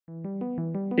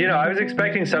I was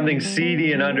expecting something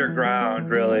seedy and underground,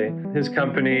 really. His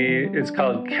company is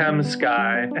called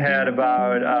ChemSky, had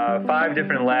about 5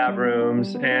 different lab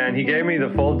rooms, and he gave me the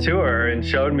full tour and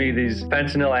showed me these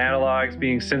fentanyl analogs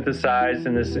being synthesized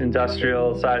in this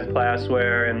industrial-sized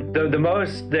glassware. And the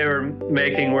most they were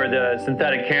making were the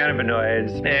synthetic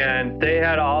cannabinoids, and they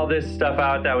had all this stuff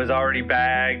out that was already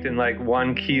bagged in like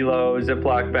 1 kilo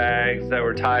Ziploc bags that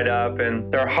were tied up,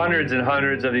 and there are hundreds and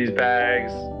hundreds of these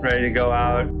bags ready to go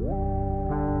out.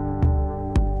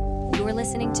 You're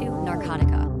listening to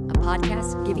Narcotica, a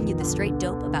podcast giving you the straight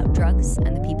dope about drugs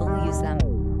and the people who use them.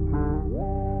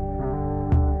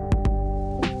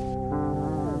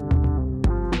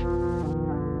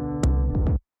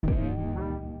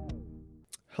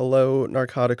 Hello,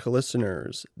 Narcotica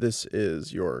listeners. This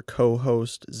is your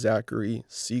co-host, Zachary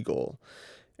Siegel.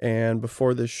 And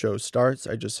before this show starts,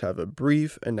 I just have a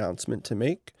brief announcement to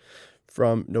make.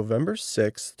 From November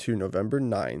 6th to November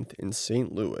 9th in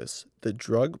St. Louis, the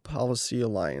Drug Policy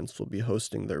Alliance will be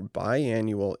hosting their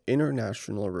biannual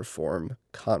International Reform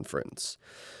Conference.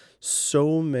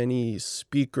 So many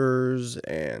speakers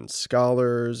and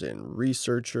scholars and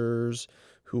researchers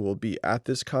who will be at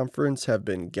this conference have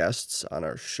been guests on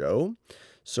our show.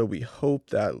 So we hope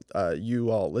that you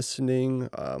all listening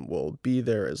will be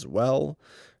there as well.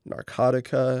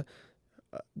 Narcotica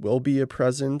will be a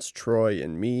presence. Troy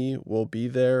and me will be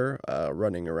there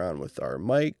running around with our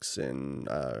mics and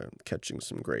catching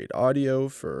some great audio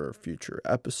for future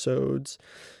episodes.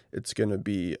 It's going to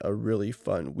be a really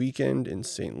fun weekend in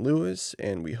St. Louis,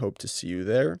 and we hope to see you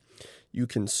there. You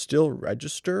can still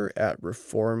register at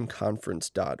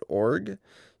reformconference.org.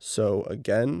 So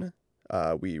again,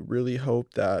 we really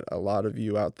hope that a lot of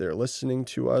you out there listening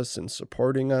to us and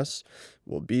supporting us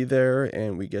will be there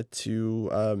and we get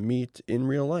to meet in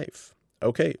real life.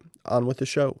 Okay, on with the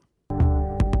show.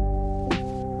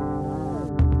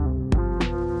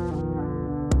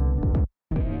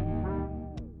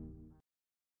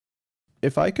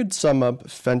 If I could sum up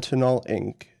Fentanyl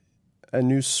Inc., a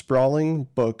new sprawling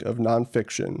book of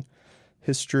nonfiction,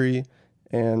 history,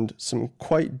 and some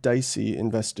quite dicey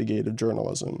investigative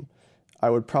journalism, I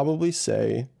would probably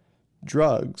say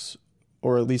drugs,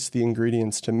 or at least the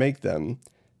ingredients to make them,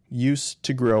 used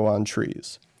to grow on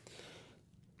trees.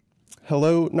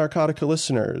 Hello, Narcotica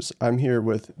listeners. I'm here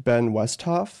with Ben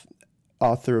Westhoff,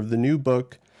 author of the new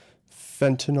book,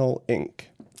 Fentanyl Inc.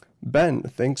 Ben,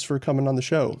 thanks for coming on the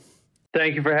show.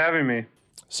 Thank you for having me.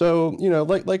 So,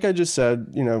 like I just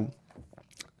said,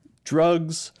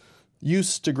 drugs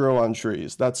used to grow on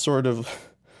trees. That's sort of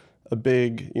a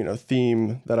big,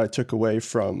 theme that I took away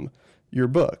from your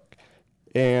book.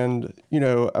 And,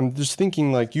 I'm just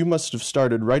thinking like you must have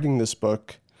started writing this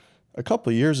book a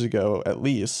couple of years ago at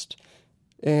least.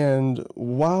 And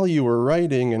while you were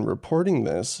writing and reporting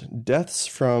this, deaths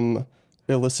from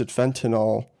illicit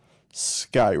fentanyl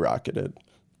skyrocketed,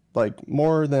 like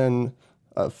more than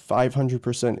a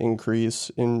 500%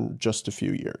 increase in just a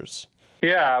few years.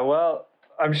 Yeah, well,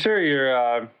 I'm sure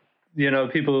you're,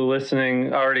 people who are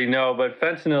listening already know, but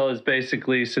fentanyl is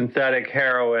basically synthetic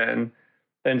heroin.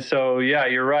 And so, yeah,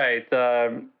 you're right.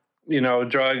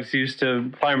 Drugs used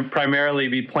to primarily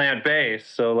be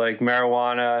plant-based. So like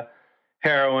marijuana,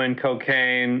 heroin,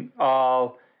 cocaine,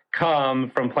 all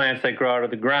come from plants that grow out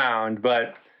of the ground.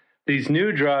 But these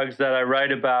new drugs that I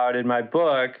write about in my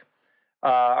book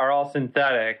are all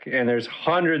synthetic, and there's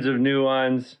hundreds of new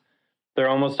ones. They're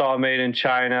almost all made in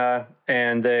China,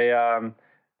 and they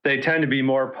tend to be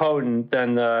more potent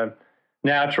than the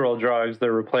natural drugs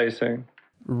they're replacing.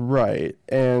 Right.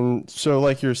 And so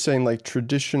like you're saying, like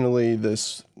traditionally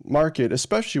this market,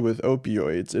 especially with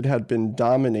opioids, it had been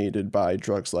dominated by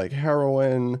drugs like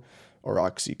heroin or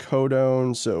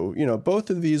oxycodone. So, both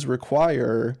of these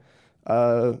require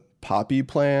poppy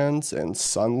plants and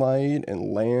sunlight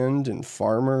and land and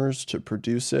farmers to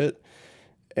produce it.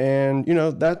 And,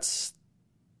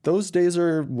 those days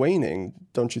are waning,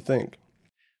 don't you think?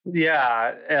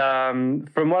 Yeah.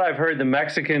 From what I've heard, the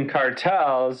Mexican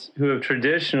cartels, who have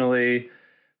traditionally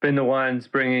been the ones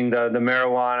bringing the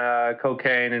marijuana,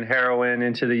 cocaine, and heroin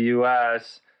into the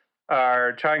U.S.,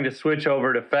 are trying to switch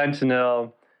over to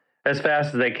fentanyl as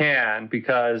fast as they can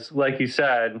because, like you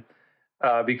said,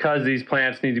 because these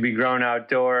plants need to be grown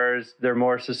outdoors, they're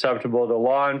more susceptible to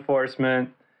law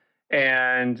enforcement.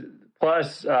 And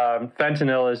plus,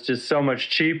 fentanyl is just so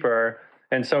much cheaper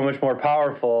and so much more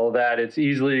powerful that it's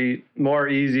more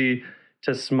easy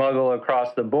to smuggle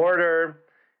across the border.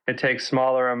 It takes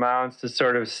smaller amounts to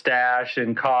sort of stash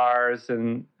in cars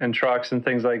and trucks and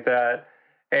things like that.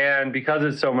 And because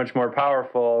it's so much more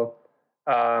powerful,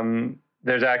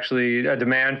 there's actually a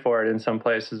demand for it in some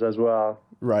places as well.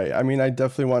 Right. I mean, I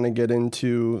definitely want to get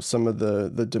into some of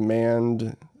the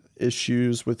demand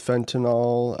issues with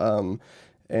fentanyl.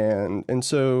 And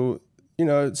so,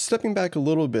 stepping back a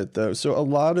little bit though. So a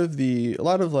lot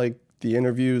of like the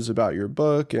interviews about your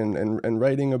book and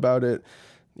writing about it,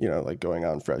 like going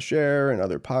on Fresh Air and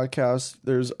other podcasts,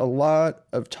 there's a lot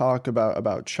of talk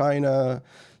about China,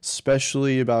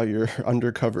 especially about your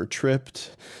undercover trip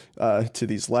to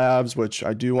these labs, which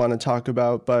I do want to talk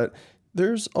about. But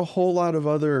there's a whole lot of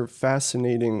other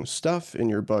fascinating stuff in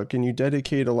your book, and you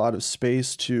dedicate a lot of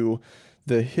space to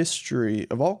the history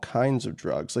of all kinds of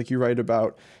drugs. Like you write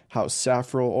about how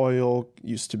saffron oil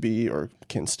used to be or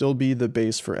can still be the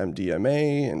base for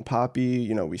MDMA and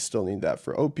poppy. We still need that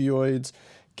for opioids.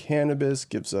 Cannabis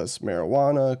gives us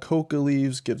marijuana. Coca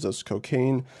leaves gives us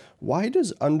cocaine. Why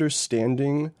does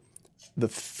understanding the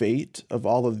fate of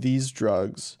all of these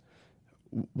drugs,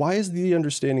 why is the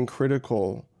understanding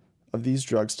critical of these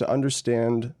drugs to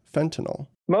understand fentanyl?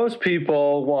 Most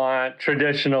people want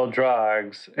traditional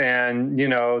drugs, and,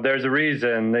 there's a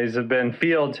reason. These have been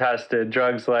field tested,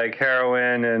 drugs like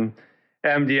heroin and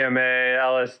MDMA,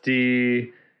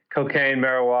 LSD, cocaine,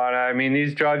 marijuana. I mean,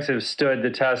 these drugs have stood the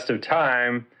test of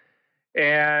time.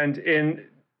 And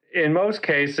in most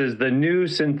cases, the new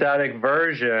synthetic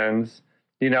versions,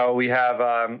 we have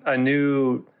a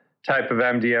new type of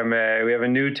MDMA, we have a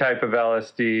new type of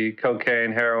LSD,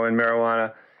 cocaine, heroin,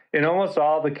 marijuana. In almost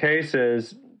all the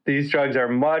cases, these drugs are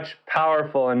much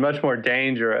powerful and much more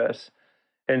dangerous.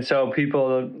 And so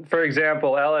people, for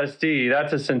example, LSD,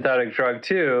 that's a synthetic drug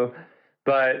too,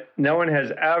 but no one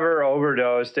has ever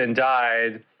overdosed and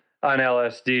died on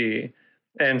LSD.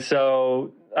 And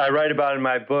so I write about in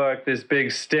my book this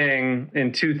big sting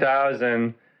in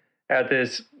 2000 at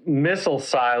this missile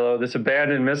silo, this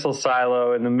abandoned missile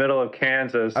silo in the middle of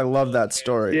Kansas. I love that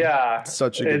story. Yeah. It's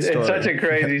such a good story. It's such a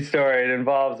crazy story. It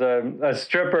involves a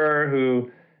stripper who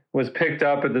was picked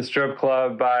up at the strip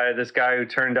club by this guy who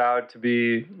turned out to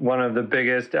be one of the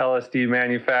biggest LSD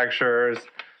manufacturers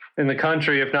in the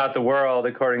country, if not the world,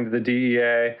 according to the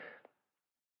DEA.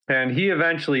 And he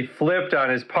eventually flipped on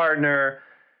his partner.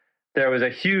 There was a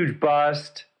huge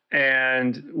bust.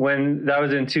 And when that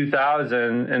was in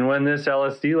 2000, and when this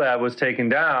LSD lab was taken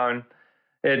down,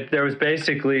 there was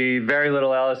basically very little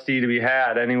LSD to be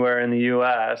had anywhere in the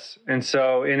U.S. And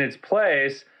so in its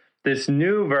place, this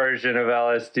new version of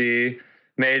LSD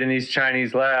made in these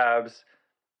Chinese labs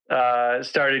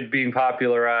started being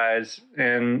popularized.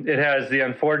 And it has the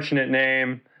unfortunate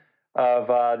name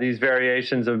of these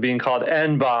variations of being called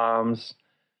N-bombs.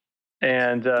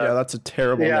 And yeah, that's a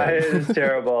terrible name. It is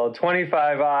terrible.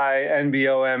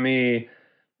 25I-NBOME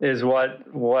is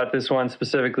what this one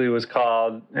specifically was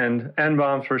called, and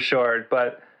N-bombs for short.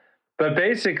 But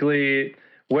basically,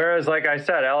 whereas, like I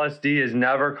said, LSD has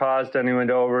never caused anyone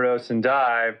to overdose and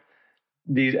die,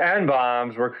 these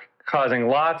N-bombs were causing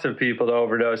lots of people to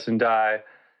overdose and die.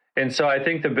 And so I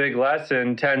think the big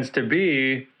lesson tends to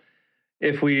be,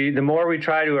 the more we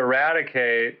try to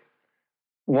eradicate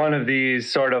one of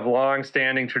these sort of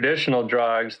long-standing traditional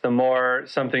drugs, the more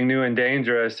something new and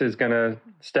dangerous is going to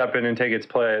step in and take its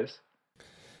place.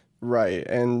 Right.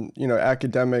 And,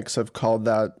 academics have called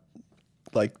that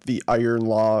like the iron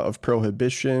law of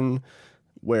prohibition,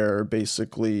 where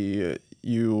basically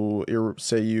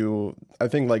I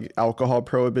think like alcohol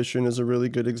prohibition is a really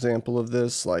good example of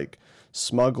this. Like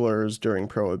smugglers during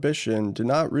prohibition did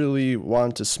not really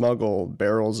want to smuggle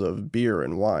barrels of beer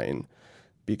and wine,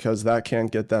 because that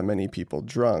can't get that many people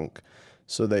drunk.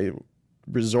 So they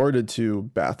resorted to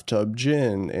bathtub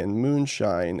gin and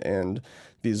moonshine and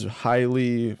these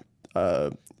highly,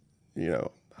 high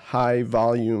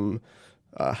volume,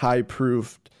 high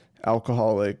proof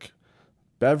alcoholic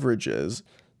beverages.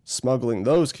 Smuggling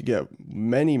those could get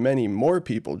many, many more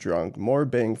people drunk, more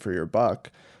bang for your buck.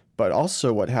 But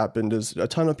also what happened is a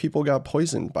ton of people got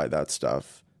poisoned by that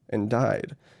stuff and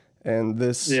died. And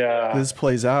this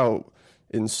plays out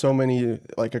in so many,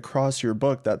 like across your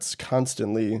book. That's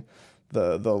constantly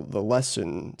the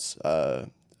lessons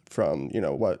from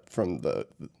the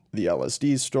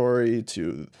LSD story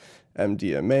to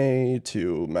MDMA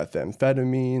to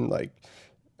methamphetamine. Like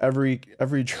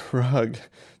every drug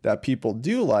that people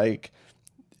do like,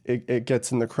 it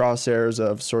gets in the crosshairs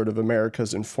of sort of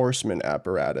America's enforcement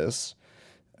apparatus,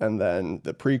 and then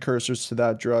the precursors to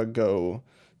that drug go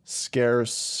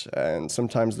scarce, and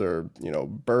sometimes they're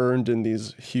burned in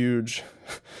these huge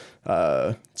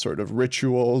sort of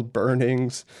ritual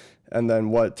burnings, and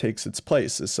then what takes its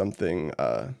place is something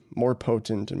more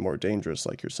potent and more dangerous,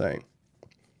 like you're saying.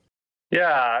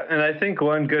 Yeah, and I think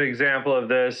one good example of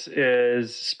this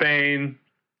is Spain.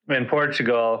 in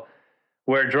Portugal,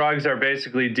 where drugs are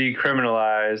basically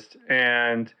decriminalized.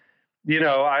 And,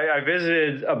 I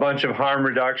visited a bunch of harm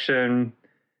reduction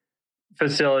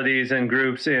facilities and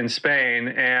groups in Spain,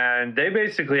 and they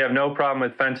basically have no problem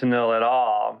with fentanyl at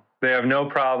all. They have no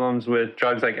problems with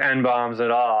drugs like N-bombs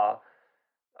at all.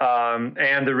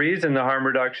 And the reason the harm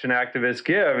reduction activists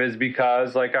give is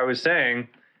because, like I was saying,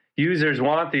 users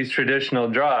want these traditional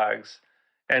drugs.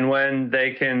 And when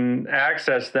they can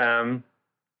access them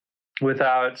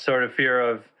without sort of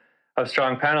fear of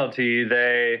strong penalty,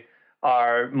 they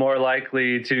are more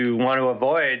likely to want to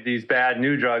avoid these bad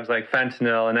new drugs like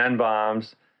fentanyl and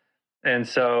N-bombs. And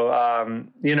so,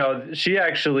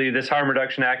 this harm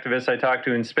reduction activist I talked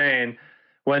to in Spain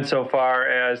went so far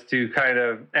as to kind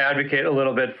of advocate a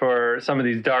little bit for some of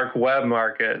these dark web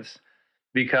markets,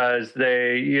 because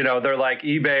they're like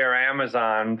eBay or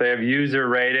Amazon. They have user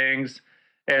ratings.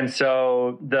 And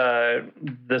so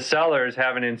the sellers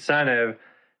have an incentive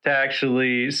to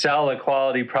actually sell a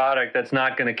quality product that's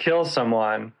not going to kill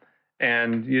someone.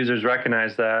 And users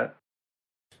recognize that.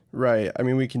 Right. I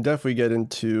mean, we can definitely get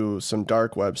into some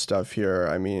dark web stuff here.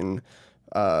 I mean,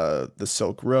 the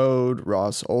Silk Road,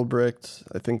 Ross Ulbricht,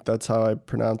 I think that's how I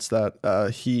pronounce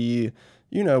that. He,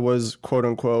 was quote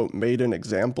unquote made an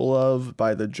example of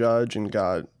by the judge and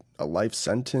got a life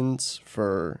sentence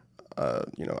for,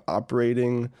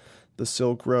 operating the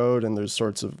Silk Road. And there's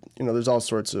all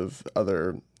sorts of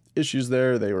other issues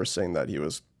there. They were saying that he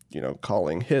was,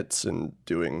 calling hits and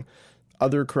doing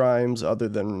other crimes other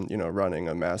than, running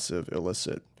a massive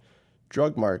illicit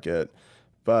drug market.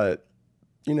 But,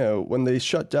 when they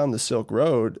shut down the Silk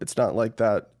Road, it's not like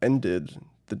that ended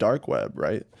the dark web,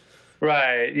 right?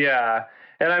 Right, yeah.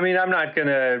 And I mean, I'm not going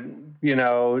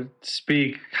to,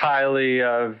 speak highly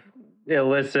of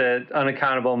illicit,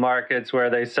 unaccountable markets where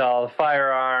they sell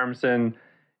firearms and,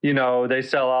 they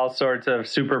sell all sorts of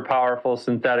super powerful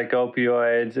synthetic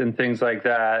opioids and things like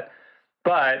that.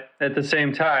 But at the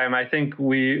same time, I think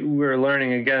we're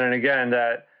learning again and again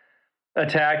that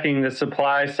attacking the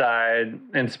supply side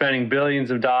and spending billions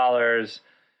of dollars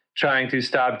trying to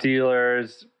stop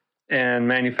dealers and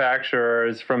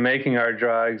manufacturers from making our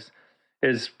drugs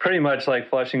is pretty much like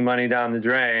flushing money down the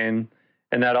drain.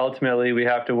 And that ultimately we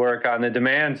have to work on the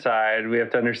demand side. We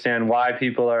have to understand why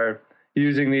people are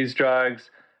using these drugs,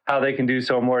 how they can do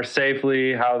so more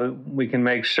safely, how we can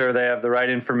make sure they have the right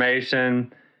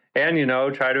information,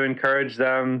 and, try to encourage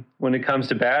them when it comes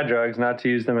to bad drugs not to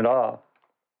use them at all.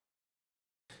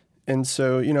 And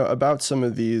so, about some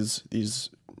of these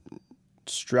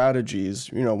strategies,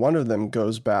 one of them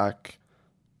goes back,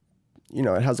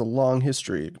 it has a long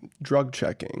history, drug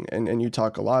checking, and you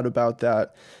talk a lot about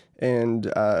that.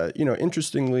 And,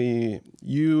 interestingly,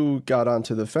 you got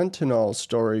onto the fentanyl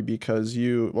story because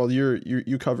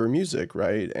you cover music,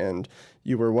 right? And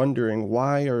you were wondering,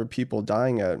 why are people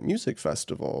dying at music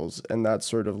festivals? And that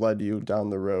sort of led you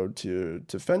down the road to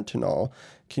fentanyl.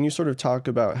 Can you sort of talk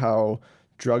about how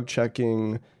drug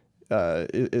checking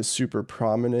is super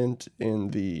prominent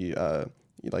in the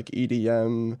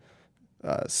EDM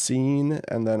scene,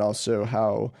 and then also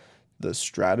how the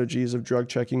strategies of drug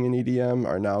checking in EDM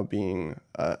are now being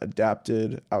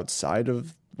adapted outside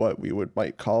of what we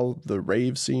might call the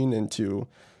rave scene into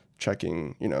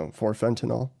checking, for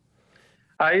fentanyl?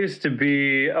 I used to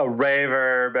be a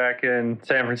raver back in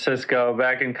San Francisco,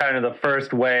 back in kind of the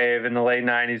first wave in the late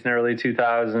 90s and early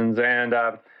 2000s.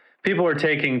 And people were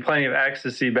taking plenty of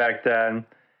ecstasy back then.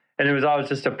 And it was always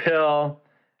just a pill.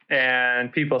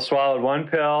 And people swallowed one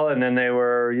pill and then they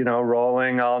were,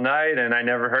 rolling all night. And I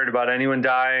never heard about anyone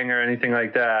dying or anything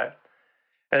like that.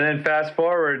 And then fast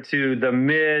forward to the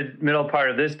middle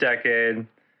part of this decade,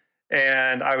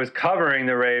 and I was covering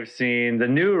the rave scene, the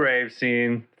new rave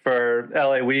scene for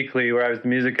LA Weekly, where I was the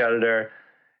music editor.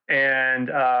 And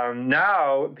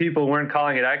now people weren't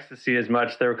calling it ecstasy as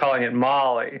much. They were calling it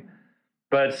Molly.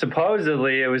 But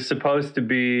supposedly it was supposed to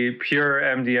be pure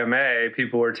MDMA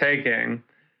people were taking.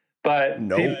 But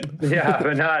nope.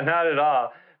 But not at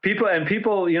all. People,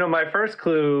 my first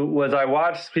clue was I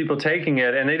watched people taking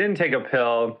it, and they didn't take a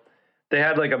pill. They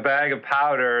had like a bag of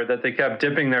powder that they kept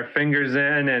dipping their fingers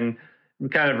in and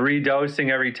kind of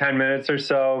redosing every 10 minutes or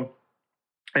so.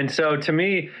 And so to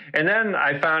me, and then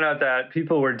I found out that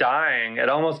people were dying at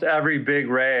almost every big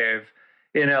rave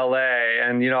in LA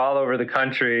and, all over the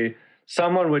country.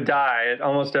 Someone would die at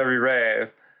almost every rave.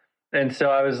 And so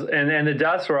I was, and the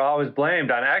deaths were always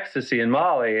blamed on ecstasy and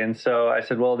Molly. And so I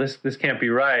said, well, this can't be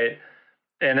right.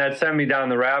 And that sent me down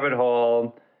the rabbit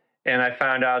hole. And I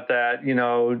found out that,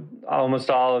 almost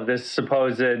all of this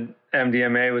supposed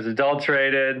MDMA was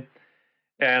adulterated.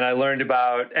 and I learned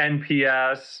about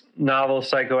NPS, novel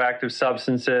psychoactive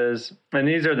substances. And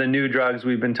these are the new drugs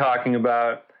we've been talking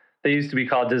about. They used to be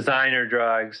called designer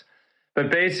drugs.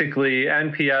 But basically,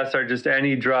 NPS are just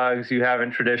any drugs you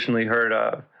haven't traditionally heard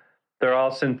of. They're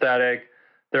all synthetic.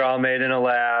 They're all made in a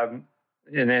lab,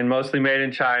 and then mostly made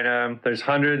in China. There's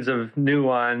hundreds of new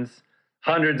ones,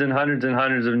 hundreds and hundreds and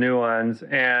hundreds of new ones.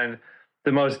 And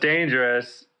the most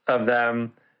dangerous of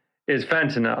them is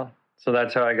fentanyl. So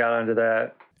that's how I got onto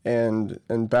that. And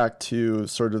back to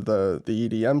sort of the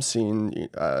EDM scene,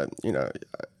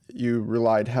 you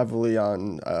relied heavily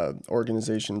on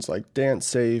organizations like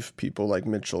DanceSafe, people like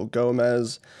Mitchell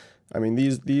Gomez. I mean,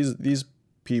 these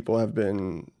people have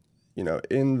been,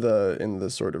 in the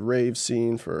sort of rave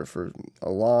scene for a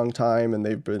long time, and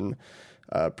they've been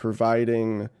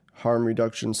providing harm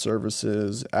reduction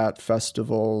services at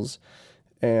festivals.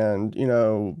 And,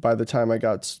 by the time I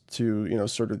got to,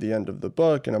 sort of the end of the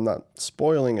book, and I'm not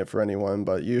spoiling it for anyone,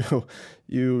 but you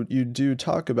do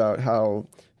talk about how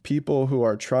people who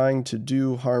are trying to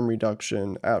do harm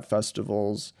reduction at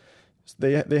festivals,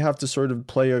 they have to sort of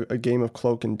play a game of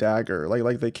cloak and dagger.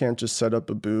 Like they can't just set up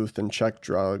a booth and check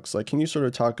drugs. Like, can you sort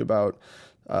of talk about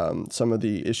some of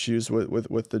the issues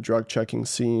with the drug checking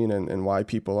scene and why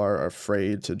people are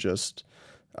afraid to just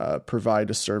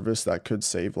provide a service that could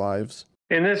save lives?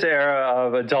 In this era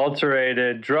of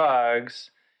adulterated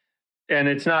drugs, and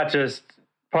it's not just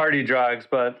party drugs,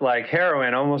 but like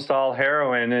heroin, almost all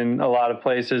heroin in a lot of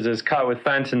places is cut with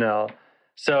fentanyl.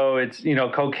 So it's,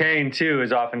 cocaine too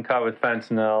is often cut with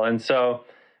fentanyl. And so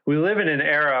we live in an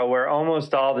era where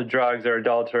almost all the drugs are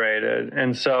adulterated.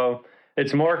 And so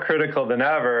it's more critical than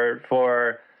ever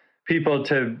for people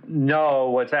to know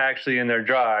what's actually in their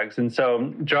drugs. And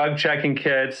so drug checking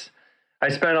kits, I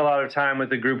spent a lot of time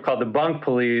with a group called the Bunk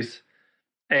Police,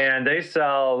 and they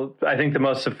sell, I think, the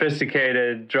most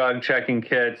sophisticated drug checking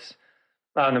kits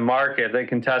on the market. They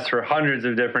can test for hundreds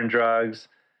of different drugs,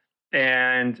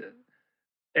 and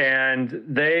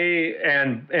they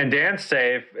and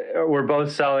DanceSafe were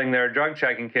both selling their drug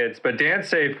checking kits, but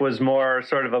DanceSafe was more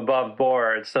sort of above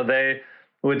board. So they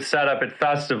would set up at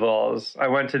festivals. I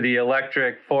went to the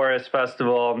Electric Forest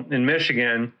Festival in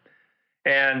Michigan,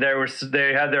 and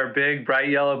they had their big bright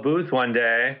yellow booth one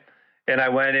day. And I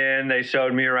went in, they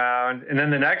showed me around, and then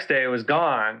the next day it was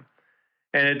gone.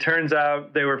 And it turns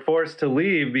out they were forced to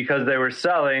leave because they were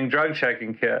selling drug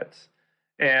checking kits.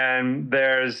 And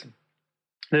there's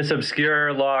this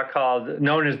obscure law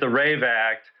known as the RAVE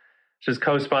Act, which is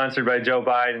co-sponsored by Joe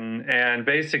Biden. And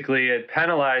basically it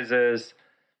penalizes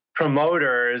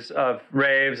promoters of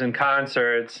raves and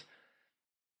concerts,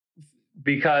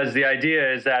 because the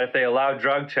idea is that if they allow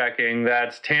drug checking,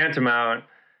 that's tantamount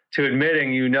to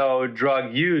admitting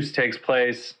drug use takes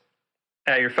place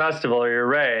at your festival or your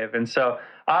rave. And so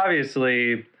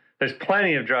obviously there's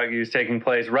plenty of drug use taking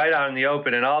place right out in the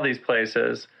open in all these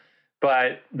places,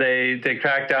 but they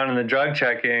crack down on the drug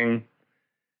checking.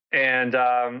 And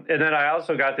then I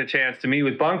also got the chance to meet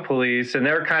with Bunk Police, and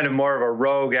they're kind of more of a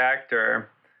rogue actor.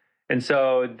 And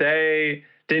so they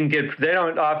don't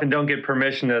get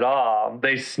permission at all.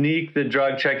 They sneak the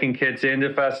drug checking kits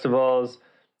into festivals,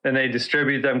 and they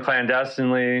distribute them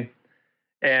clandestinely.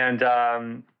 And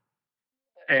then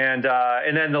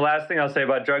the last thing I'll say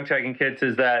about drug checking kits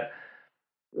is that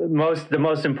the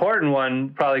most important one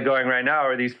probably going right now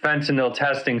are these fentanyl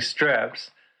testing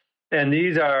strips. And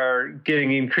these are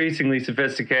getting increasingly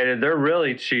sophisticated. They're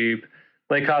really cheap.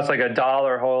 They cost like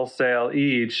 $1 wholesale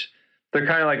each. They're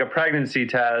kind of like a pregnancy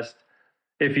test.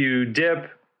 If you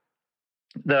dip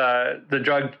the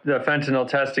fentanyl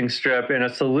testing strip in a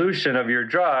solution of your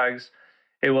drugs,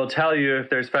 it will tell you if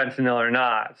there's fentanyl or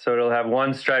not. So it'll have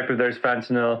one stripe if there's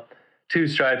fentanyl, 2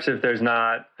 stripes if there's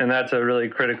not. And that's a really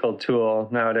critical tool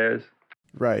nowadays.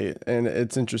 Right. And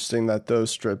it's interesting that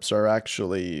those strips are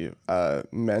actually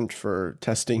meant for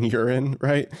testing urine,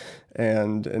 right?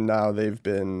 And now they've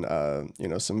been,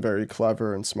 some very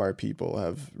clever and smart people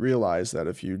have realized that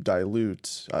if you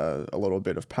dilute a little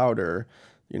bit of powder,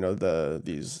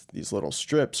 these little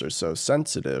strips are so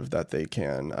sensitive that they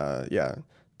can,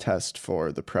 test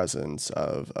for the presence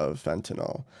of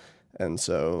fentanyl. And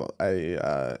so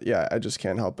I just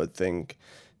can't help but think,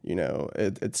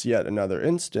 it's yet another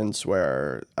instance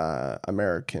where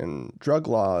American drug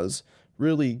laws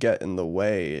really get in the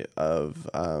way of,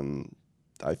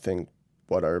 I think,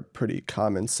 what are pretty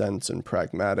common sense and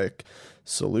pragmatic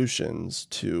solutions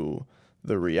to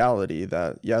the reality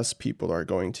that, yes, people are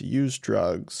going to use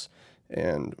drugs,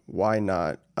 and why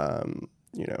not,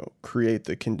 create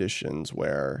the conditions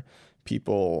where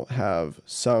people have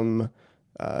some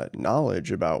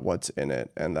knowledge about what's in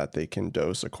it and that they can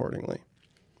dose accordingly.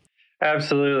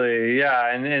 Absolutely.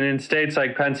 Yeah. And in states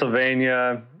like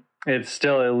Pennsylvania, it's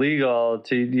still illegal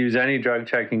to use any drug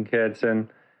checking kits. And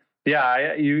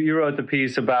yeah, you wrote the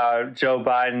piece about Joe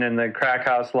Biden and the crack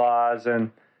house laws,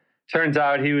 and turns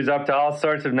out he was up to all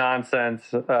sorts of nonsense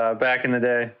back in the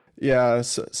day. Yeah,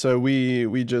 so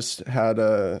we just had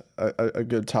a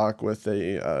good talk with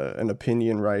an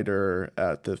opinion writer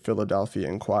at the Philadelphia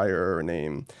Inquirer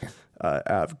named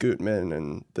Av Gutman,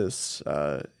 and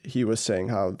he was saying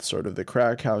how sort of the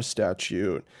crack house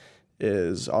statute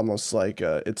is almost like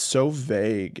it's so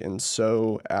vague and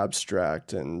so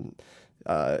abstract, and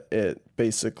it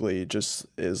basically just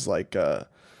is like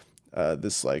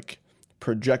this like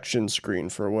projection screen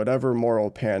for whatever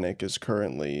moral panic is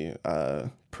currently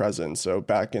present. So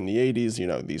back in the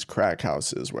 80s, these crack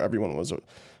houses where everyone was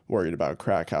worried about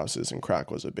crack houses and crack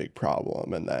was a big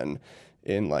problem. And then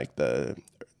in like the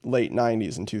late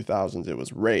 90s and 2000s, it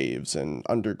was raves and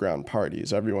underground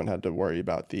parties. Everyone had to worry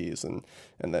about these. And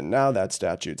then now that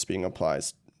statute's being applied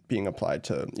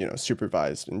to,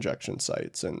 supervised injection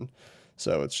sites. And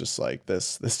so it's just like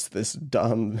this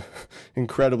dumb,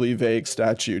 incredibly vague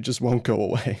statute just won't go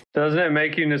away. Doesn't it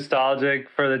make you nostalgic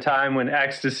for the time when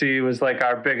ecstasy was like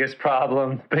our biggest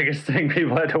problem, biggest thing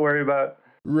people had to worry about?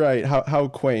 Right. How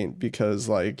quaint, because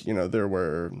there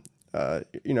were, I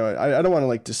don't want to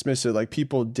like dismiss it. Like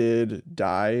people did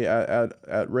die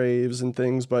at raves and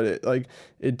things, but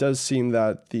it does seem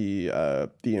that the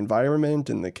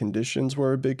environment and the conditions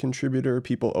were a big contributor.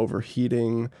 People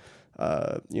overheating,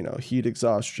 heat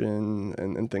exhaustion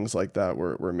and things like that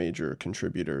were major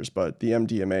contributors, but the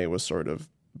MDMA was sort of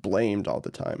blamed all the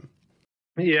time.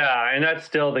 Yeah, and that's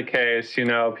still the case.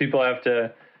 People have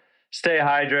to stay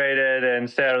hydrated and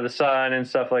stay out of the sun and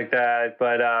stuff like that.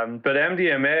 But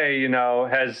MDMA,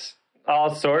 has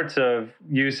all sorts of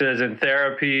uses in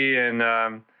therapy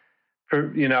and,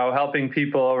 helping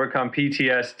people overcome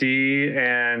PTSD.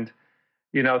 And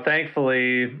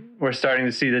thankfully, we're starting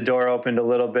to see the door opened a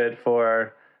little bit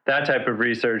for that type of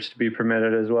research to be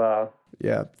permitted as well.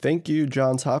 Yeah, thank you,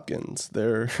 Johns Hopkins.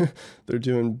 They're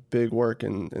doing big work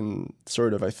and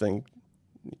sort of, I think,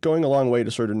 going a long way to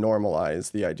sort of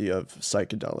normalize the idea of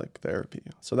psychedelic therapy.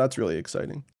 So that's really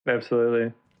exciting.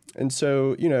 Absolutely. And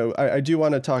so, I do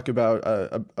want to talk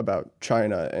about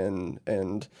China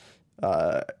and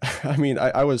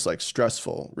I was like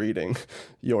stressful reading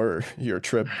your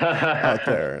trip out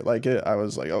there. I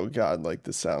was like, oh God, like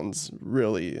this sounds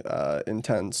really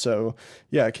intense. So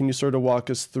yeah, can you sort of walk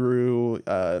us through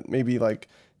maybe like,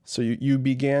 so you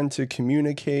began to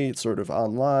communicate sort of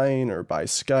online or by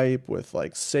Skype with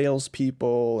like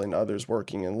salespeople and others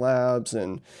working in labs,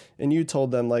 and you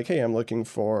told them like, hey, I'm looking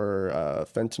for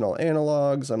fentanyl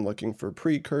analogs, I'm looking for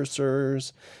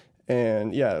precursors.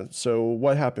 And yeah, so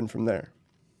what happened from there?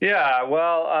 Yeah,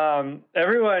 well,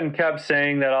 everyone kept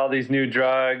saying that all these new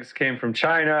drugs came from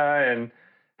China and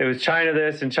it was China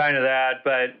this and China that,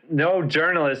 but no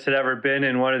journalist had ever been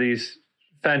in one of these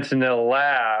fentanyl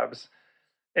labs.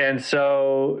 And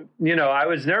so, I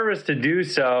was nervous to do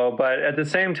so, but at the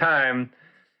same time,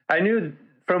 I knew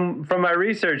from my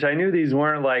research, I knew these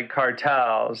weren't like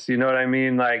cartels. You know what I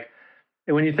mean? Like,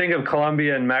 when you think of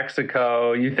Colombia and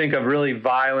Mexico, you think of really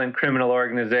violent criminal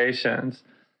organizations.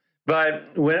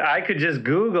 But when I could just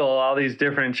Google all these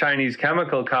different Chinese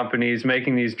chemical companies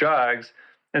making these drugs,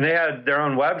 and they had their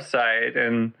own website,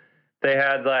 and they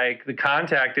had like the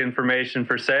contact information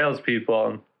for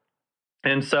salespeople.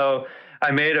 And so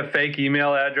I made a fake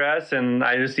email address, and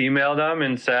I just emailed them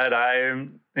and said,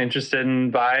 I'm interested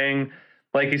in buying,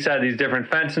 like you said, these different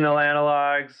fentanyl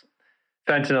analogs,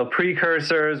 fentanyl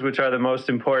precursors, which are the most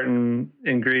important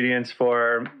ingredients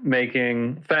for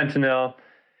making fentanyl,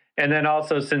 and then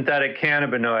also synthetic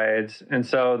cannabinoids. And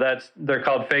so they're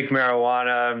called fake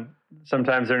marijuana.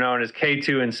 Sometimes they're known as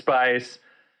K2 and spice.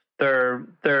 They're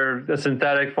a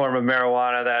synthetic form of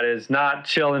marijuana that is not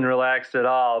chill and relaxed at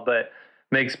all, but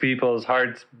makes people's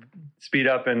hearts speed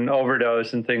up and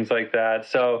overdose and things like that.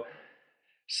 So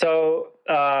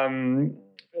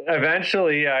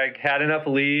eventually I had enough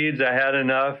leads. I had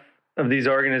enough of these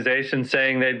organizations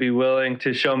saying they'd be willing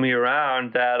to show me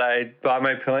around that I bought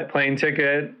my plane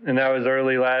ticket, and that was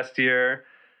early last year.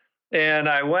 And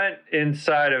I went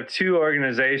inside of two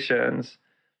organizations.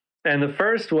 And the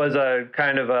first was a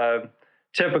kind of a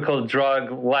typical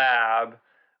drug lab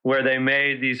where they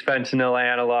made these fentanyl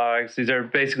analogs. These are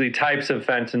basically types of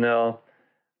fentanyl.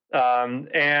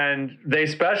 And they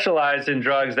specialized in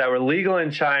drugs that were legal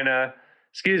in China.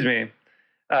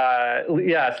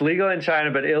 Yes, legal in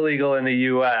China, but illegal in the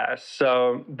U.S.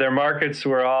 So their markets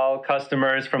were all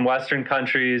customers from Western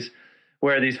countries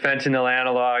where these fentanyl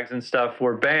analogs and stuff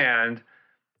were banned.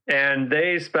 And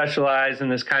they specialize in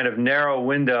this kind of narrow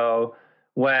window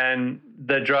when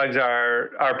the drugs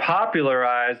are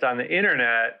popularized on the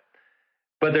internet,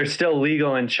 but they're still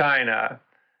legal in China.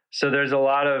 So there's a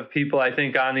lot of people, I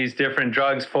think, on these different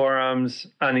drugs forums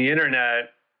on the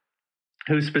internet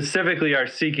who specifically are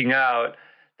seeking out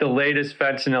the latest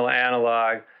fentanyl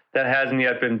analog that hasn't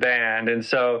yet been banned. And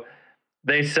so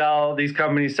these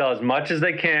companies sell as much as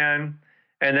they can.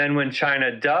 And then when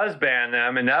China does ban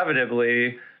them,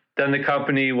 inevitably, then the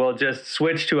company will just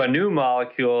switch to a new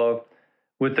molecule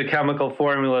with the chemical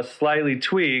formula slightly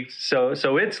tweaked, so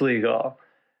it's legal.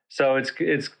 So it's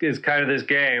kind of this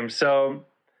game. So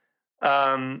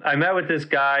I met with this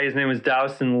guy. His name was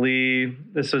Dawson Lee.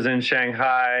 This was in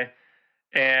Shanghai,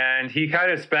 and he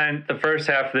kind of spent the first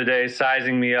half of the day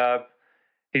sizing me up.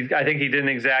 I think he didn't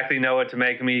exactly know what to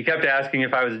make of me. He kept asking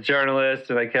if I was a journalist,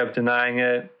 and I kept denying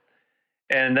it.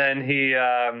 And then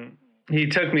he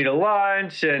took me to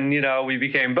lunch, and we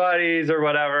became buddies or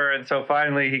whatever. And so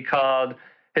finally he called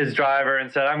his driver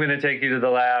and said, "I'm going to take you to the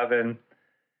lab." And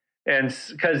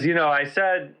because I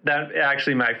said that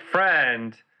actually my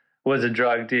friend was a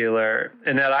drug dealer,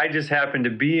 and that I just happened to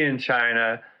be in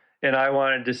China, and I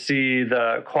wanted to see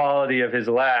the quality of his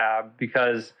lab,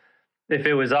 because if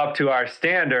it was up to our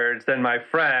standards, then my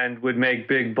friend would make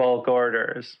big bulk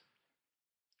orders.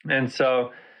 And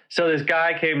so this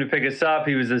guy came to pick us up.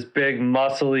 He was this big,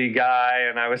 muscly guy.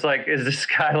 And I was like, is this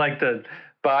guy like the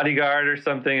bodyguard or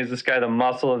something? Is this guy the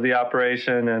muscle of the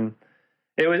operation? And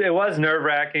it was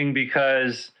nerve-wracking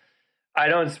because I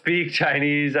don't speak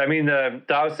Chinese. I mean, the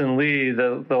Dawson Lee,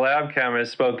 the lab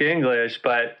chemist, spoke English.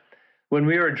 But when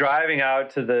we were driving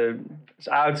out to the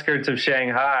outskirts of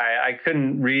Shanghai, I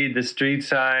couldn't read the street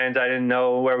signs. I didn't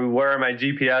know where we were. My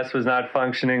GPS was not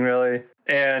functioning really.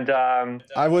 And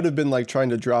I would have been like trying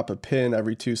to drop a pin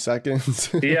every 2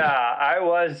 seconds. Yeah, I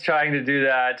was trying to do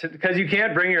that because you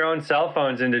can't bring your own cell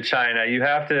phones into China. You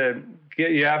have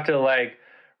to like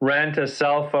rent a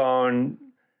cell phone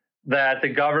that the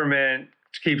government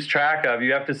keeps track of.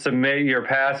 You have to submit your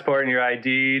passport and your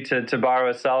ID to borrow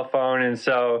a cell phone. And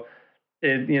so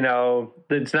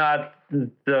it's not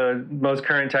the most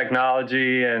current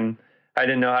technology, and I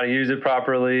didn't know how to use it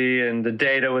properly, and the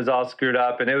data was all screwed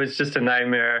up, and it was just a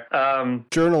nightmare.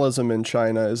 Journalism in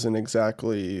China isn't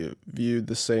exactly viewed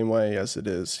the same way as it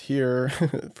is here,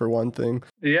 for one thing.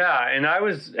 Yeah, and I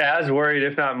was as worried,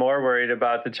 if not more worried,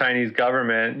 about the Chinese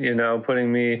government,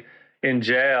 putting me in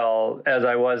jail as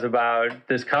I was about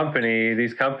these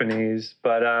companies.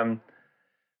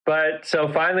 But so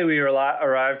finally we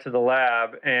arrived to the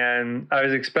lab, and I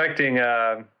was expecting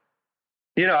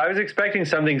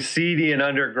something seedy and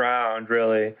underground,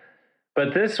 really.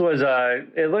 But this was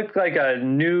it looked like a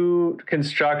new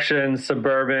construction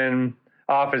suburban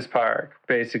office park,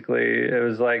 basically. It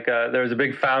was like there was a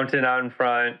big fountain out in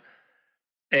front,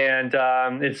 and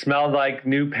it smelled like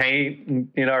new paint,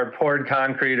 or poured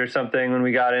concrete or something when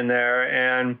we got in there.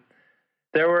 And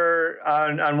there were,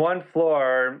 on one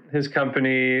floor, his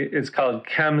company, it's called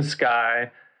ChemSky,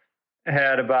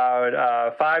 had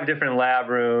about 5 different lab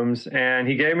rooms, and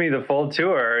he gave me the full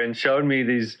tour and showed me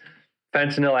these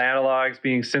fentanyl analogs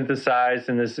being synthesized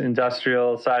in this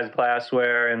industrial-sized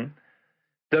glassware. And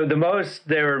the most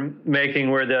they were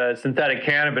making were the synthetic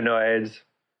cannabinoids,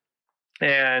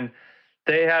 and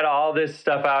they had all this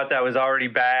stuff out that was already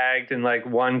bagged in like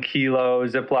 1 kilo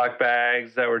Ziploc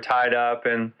bags that were tied up,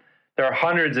 and there are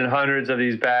hundreds and hundreds of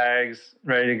these bags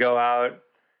ready to go out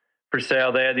for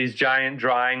sale. They had these giant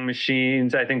drying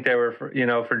machines. I think they were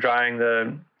for drying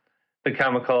the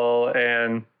chemical.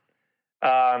 And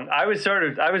I was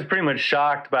pretty much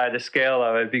shocked by the scale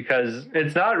of it, because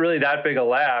it's not really that big a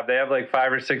lab. They have like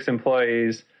 5 or 6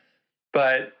 employees,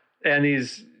 and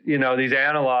these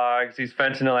analogs, these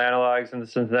fentanyl analogs and the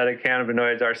synthetic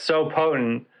cannabinoids are so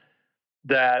potent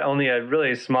that only a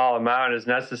really small amount is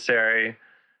necessary.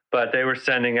 But they were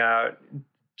sending out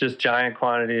just giant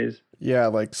quantities. Yeah,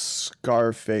 like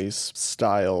Scarface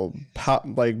style,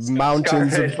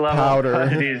 mountains of powder.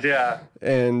 Quantities, yeah.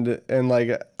 And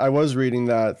like I was reading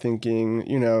that thinking,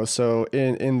 so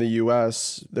in the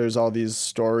US there's all these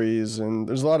stories, and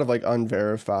there's a lot of like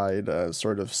unverified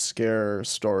sort of scare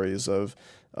stories of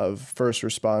first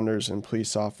responders and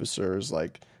police officers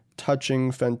like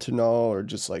touching fentanyl or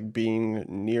just like being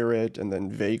near it and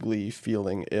then vaguely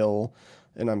feeling ill.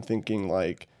 And I'm thinking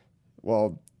like,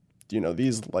 well,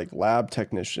 these like lab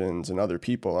technicians and other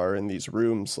people are in these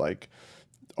rooms like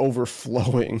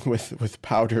overflowing with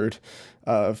powdered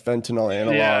fentanyl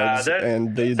analogs. Yeah,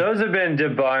 those have been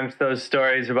debunked, those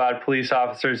stories about police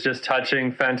officers just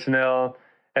touching fentanyl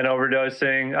and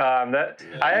overdosing.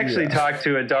 I actually talked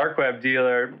to a dark web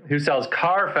dealer who sells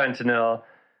carfentanil,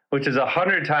 which is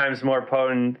 100 times more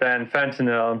potent than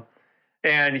fentanyl.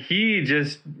 And he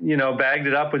just, bagged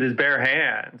it up with his bare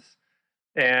hands.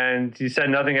 And he said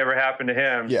nothing ever happened to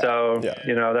him.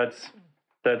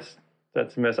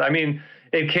 That's a miss. I mean,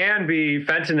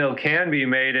 fentanyl can be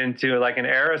made into like an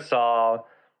aerosol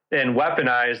and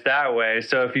weaponized that way.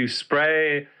 So if you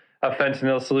spray a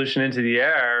fentanyl solution into the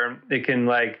air, it can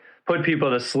like put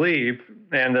people to sleep.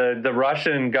 And the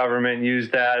Russian government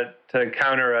used that to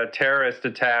counter a terrorist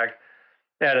attack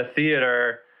at a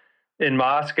theater in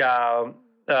Moscow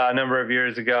a number of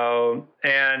years ago.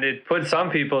 And it put some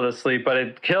people to sleep, but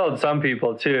it killed some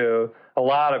people too. A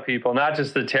lot of people, not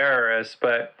just the terrorists,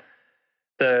 but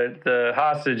the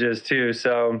hostages too.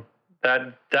 So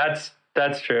that's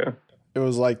true. It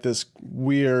was like this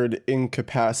weird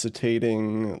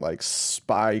incapacitating like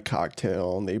spy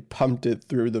cocktail, and they pumped it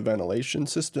through the ventilation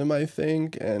system, I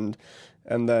think, and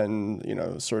then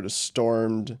sort of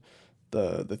stormed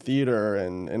the theater,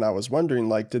 and I was wondering,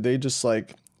 like, did they just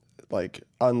like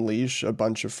unleash a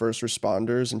bunch of first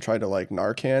responders and try to like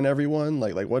Narcan everyone?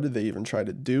 Like what did they even try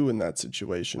to do in that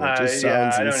situation? It just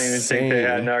sounds I don't even think they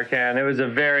had Narcan. It was a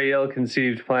very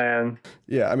ill-conceived plan.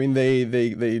 Yeah, I mean they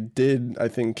did, I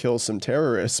think, kill some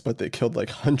terrorists, but they killed like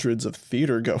hundreds of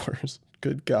theater goers.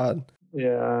 Good God.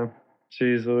 Yeah.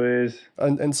 Jeez Louise.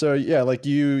 And so like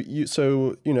you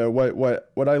so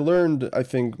what I learned, I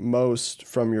think, most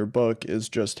from your book is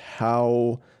just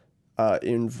how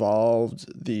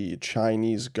involved the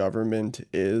Chinese government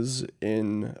is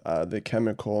in the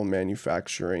chemical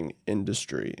manufacturing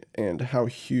industry, and how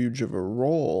huge of a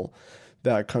role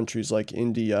that countries like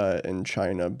India and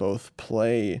China both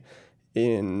play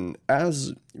in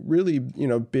as really,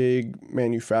 big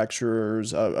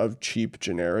manufacturers of cheap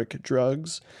generic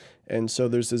drugs. And so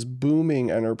there's this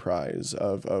booming enterprise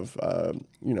of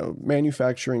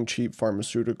manufacturing cheap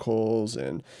pharmaceuticals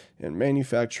and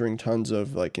manufacturing tons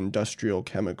of like industrial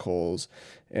chemicals,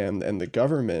 and the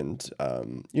government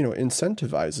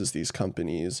incentivizes these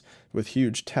companies with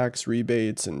huge tax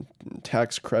rebates and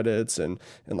tax credits, and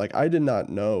like I did not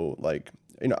know, like,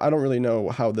 I don't really know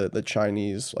how the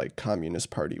Chinese like Communist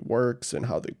Party works and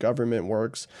how the government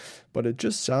works, but it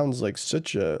just sounds like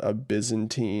such a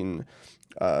Byzantine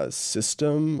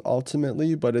system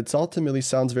ultimately, but it's ultimately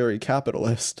sounds very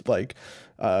capitalist. Like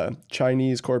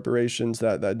Chinese corporations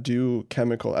that do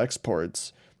chemical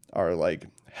exports are like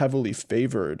heavily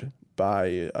favored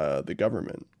by the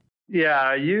government.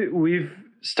 Yeah, we've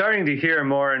starting to hear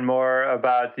more and more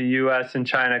about the U.S. and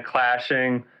China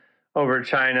clashing over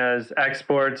China's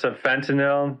exports of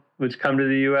fentanyl, which come to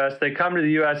the U.S. They come to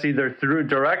the U.S. either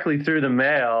directly through the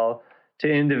mail to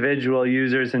individual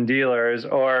users and dealers,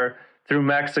 or through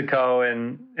Mexico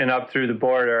and up through the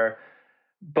border.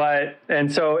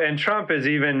 And Trump has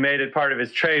even made it part of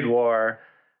his trade war,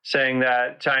 saying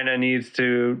that China needs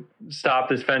to stop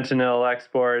this fentanyl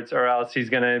exports or else he's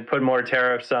going to put more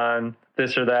tariffs on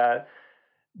this or that.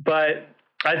 But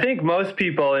I think most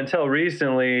people until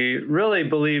recently really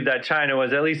believed that China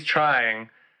was at least trying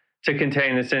to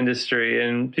contain this industry,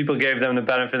 and people gave them the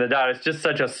benefit of the doubt. It's just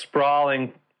such a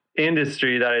sprawling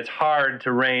industry that it's hard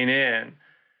to rein in.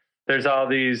 There's all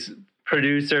these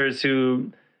producers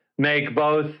who make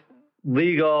both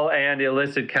legal and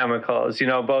illicit chemicals,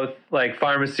 both like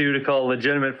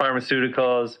legitimate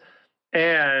pharmaceuticals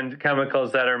and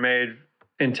chemicals that are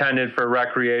intended for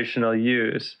recreational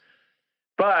use.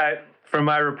 But from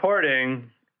my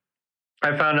reporting,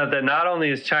 I found out that not only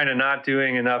is China not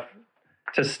doing enough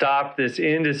to stop this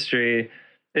industry,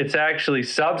 it's actually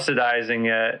subsidizing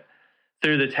it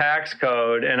through the tax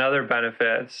code and other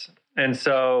benefits. And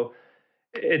so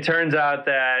it turns out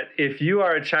that if you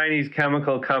are a Chinese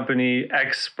chemical company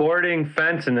exporting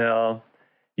fentanyl,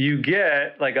 you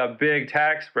get like a big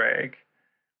tax break.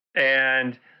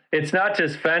 And it's not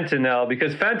just fentanyl,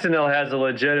 because fentanyl has a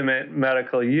legitimate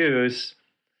medical use.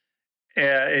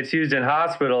 It's used in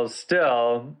hospitals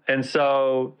still. And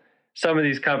so some of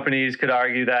these companies could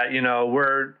argue that,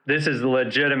 this is a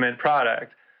legitimate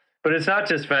product. But it's not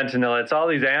just fentanyl. It's all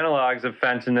these analogs of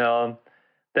fentanyl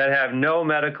that have no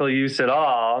medical use at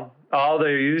all. All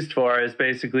they're used for is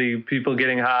basically people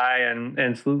getting high, and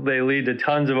they lead to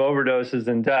tons of overdoses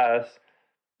and deaths.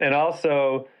 And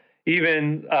also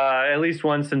even at least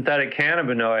one synthetic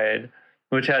cannabinoid,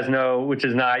 which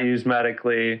is not used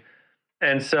medically.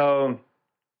 And so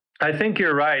I think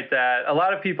you're right that a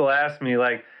lot of people ask me,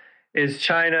 like, is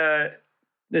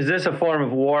this a form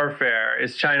of warfare?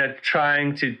 Is China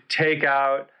trying to take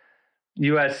out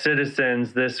U.S.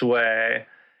 citizens this way?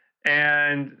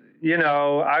 And,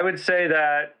 I would say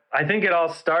that I think it all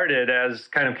started as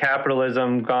kind of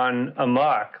capitalism gone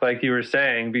amok, like you were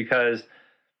saying, because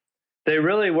they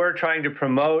really were trying to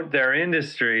promote their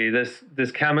industry,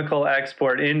 this chemical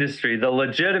export industry, the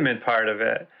legitimate part of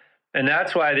it. And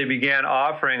that's why they began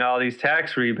offering all these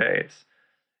tax rebates.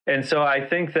 And so I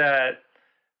think that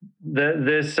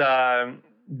these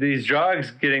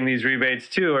drugs getting these rebates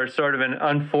too are sort of an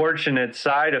unfortunate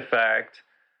side effect.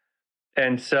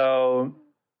 And so,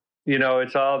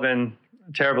 it's all been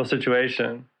a terrible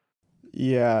situation.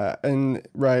 Yeah, and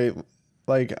right,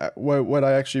 like what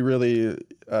I actually really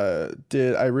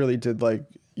did like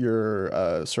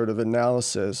your sort of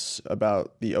analysis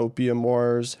about the opium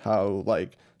wars, how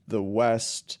like the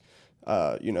West,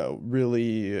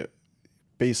 really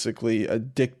basically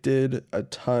addicted a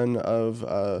ton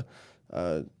of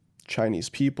Chinese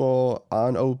people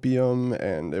on opium,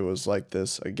 and it was like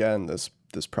this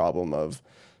problem of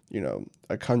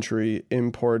a country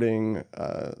importing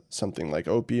something like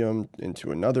opium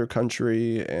into another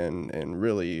country and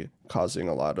really causing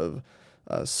a lot of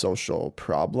social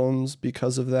problems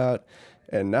because of that.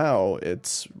 And now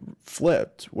it's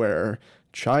flipped where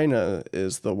China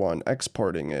is the one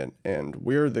exporting it, and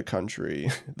we're the country,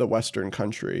 the Western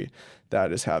country,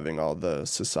 that is having all the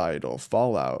societal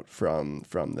fallout from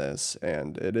this.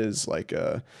 And it is like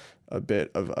a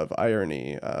bit of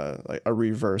irony, like a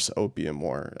reverse opium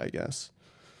war, I guess.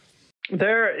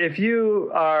 If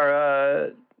you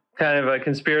are kind of a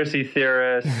conspiracy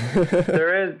theorist,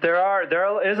 there is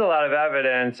a lot of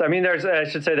evidence. I mean,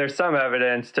 there's some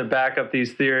evidence to back up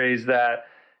these theories that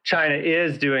China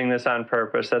is doing this on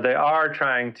purpose, that they are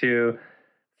trying to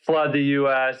flood the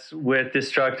U.S. with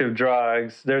destructive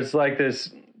drugs. There's like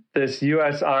this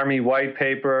U.S. Army white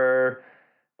paper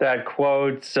that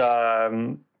quotes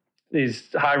these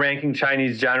high-ranking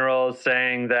Chinese generals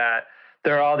saying that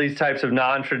there are all these types of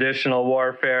non-traditional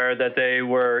warfare that they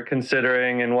were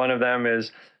considering, and one of them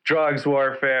is drugs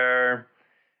warfare.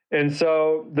 And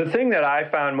so the thing that I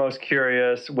found most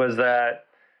curious was that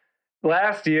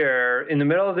last year, in the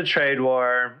middle of the trade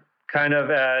war, kind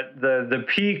of at the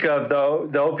peak of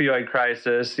the opioid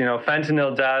crisis,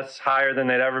 fentanyl deaths higher than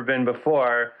they'd ever been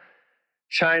before,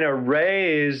 China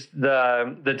raised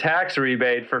the tax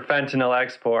rebate for fentanyl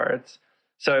exports.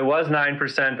 So it was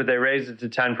 9%, but they raised it to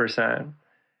 10%.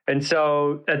 And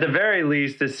so at the very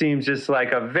least, it seems just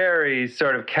like a very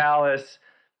sort of callous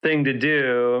thing to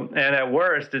do. And at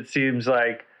worst, it seems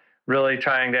like really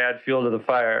trying to add fuel to the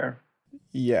fire.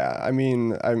 Yeah, I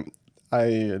mean,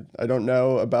 I don't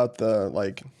know about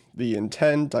the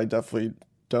intent. I definitely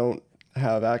don't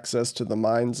have access to the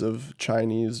minds of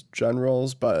Chinese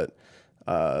generals, but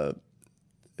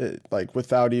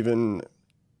without even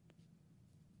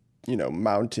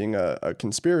mounting a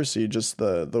conspiracy, just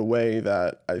the way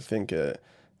that I think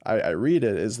I read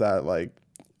it is that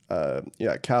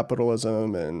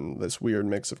capitalism and this weird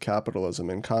mix of capitalism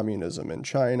and communism in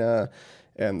China,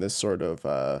 and this sort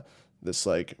of this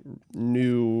like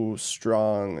new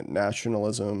strong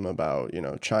nationalism about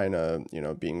China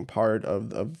being part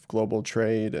of global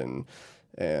trade and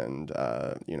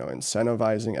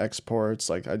incentivizing exports.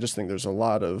 Like, I just think there's a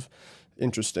lot of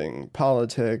interesting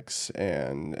politics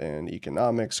and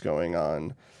economics going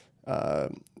on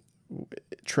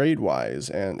trade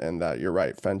wise, and that you're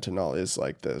right, fentanyl is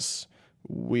like this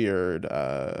weird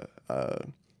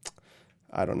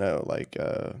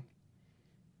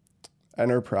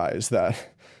enterprise that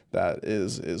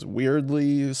is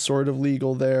weirdly sort of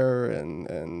legal there,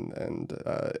 and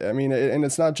I mean, and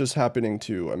it's not just happening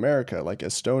to America. Like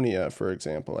Estonia, for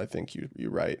example, I think you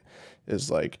right, is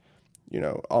like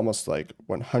almost like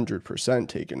 100%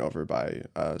 taken over by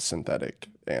synthetic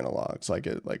analogs. Like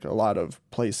a lot of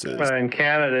places. Well, in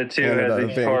Canada too, has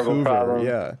these horrible problems.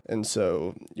 Yeah, and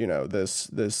so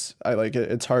this I like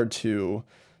it. It's hard to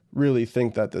really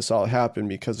think that this all happened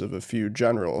because of a few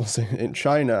generals in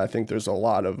China. I think there's a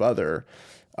lot of other,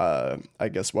 I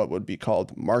guess what would be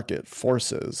called market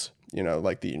forces.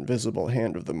 Like the invisible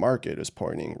hand of the market is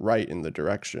pointing right in the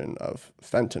direction of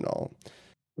fentanyl.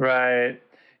 Right.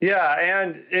 Yeah,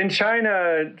 and in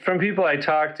China, from people I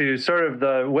talk to, sort of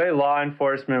the way law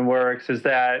enforcement works is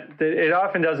that it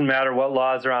often doesn't matter what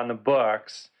laws are on the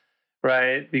books,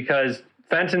 right? Because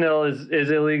fentanyl is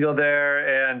illegal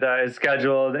there and is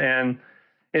scheduled. And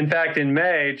in fact, in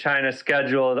May, China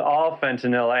scheduled all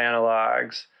fentanyl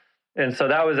analogs. And so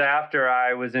that was after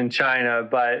I was in China,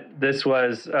 but this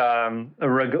was a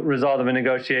result of a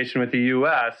negotiation with the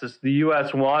U.S. The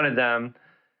U.S. wanted them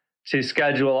to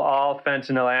schedule all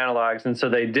fentanyl analogs, and so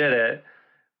they did it.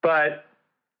 But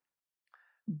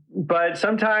But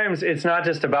sometimes it's not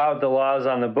just about the laws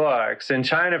on the books. In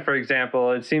China, for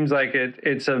example, it seems like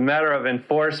it's a matter of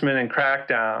enforcement and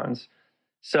crackdowns.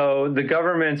 So the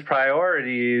government's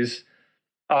priorities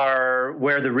are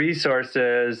where the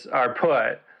resources are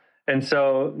put. And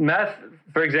so meth,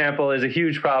 for example, is a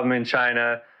huge problem in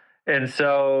China. And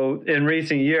so in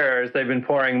recent years, they've been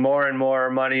pouring more and more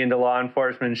money into law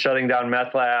enforcement, shutting down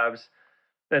meth labs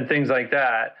and things like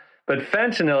that. But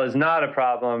fentanyl is not a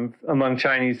problem among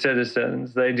Chinese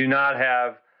citizens. They do not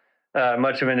have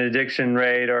much of an addiction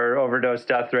rate or overdose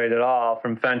death rate at all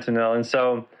from fentanyl. And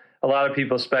so a lot of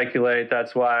people speculate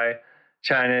that's why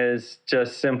China is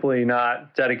just simply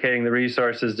not dedicating the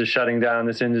resources to shutting down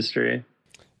this industry.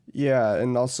 Yeah,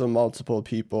 and also multiple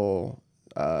people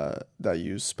that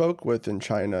you spoke with in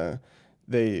China,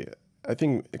 they, I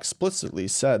think, explicitly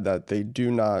said that they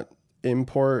do not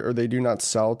import or they do not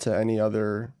sell to any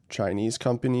other Chinese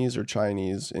companies or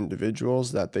Chinese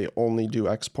individuals, that they only do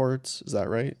exports. Is that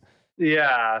right?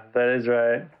 Yeah, that is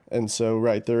right. And so,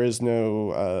 right, there is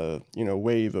no,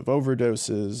 wave of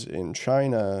overdoses in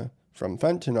China from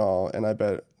fentanyl. And I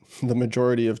bet the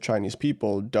majority of Chinese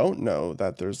people don't know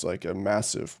that there's like a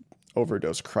massive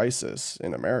overdose crisis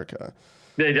in America.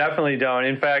 They definitely don't.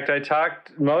 In fact,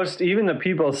 even the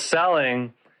people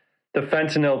selling the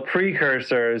fentanyl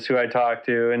precursors who I talked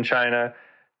to in China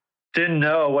didn't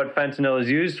know what fentanyl is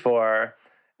used for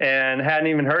and hadn't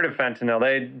even heard of fentanyl.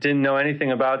 They didn't know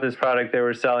anything about this product they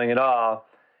were selling at all.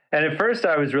 And at first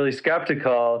I was really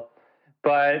skeptical,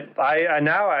 but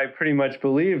I pretty much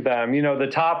believe them. You know, the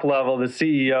top level, the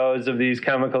CEOs of these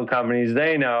chemical companies,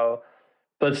 they know,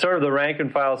 but sort of the rank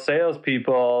and file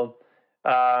salespeople,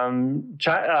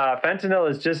 fentanyl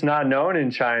is just not known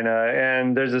in China,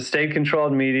 and there's a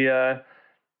state-controlled media,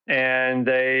 and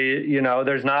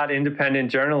there's not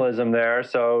independent journalism there,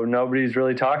 so nobody's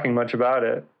really talking much about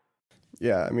it.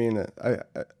 Yeah, I mean, I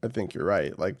think you're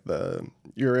right. Like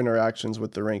your interactions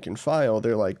with the rank and file,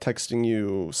 they're like texting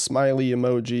you smiley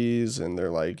emojis, and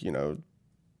they're like,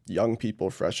 young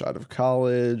people fresh out of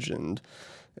college, and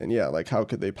yeah, like how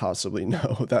could they possibly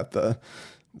know that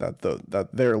that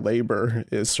their labor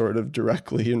is sort of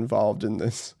directly involved in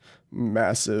this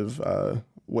massive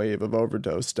wave of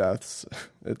overdose deaths?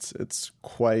 It's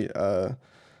quite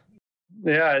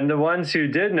Yeah, and the ones who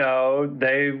did know,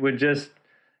 they would just,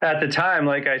 at the time,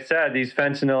 like I said, these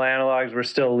fentanyl analogs were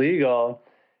still legal,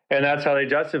 and that's how they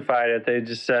justified it. They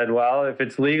just said, well, if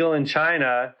it's legal in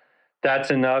China, that's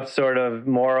enough sort of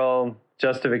moral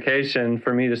justification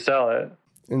for me to sell it.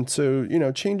 And so,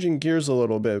 changing gears a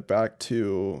little bit back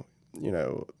to,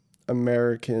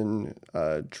 American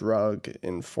drug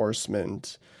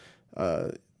enforcement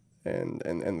and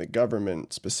the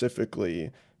government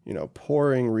specifically,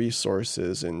 pouring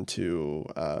resources into,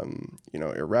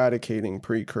 eradicating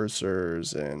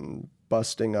precursors and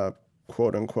busting up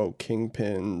quote unquote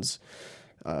kingpins.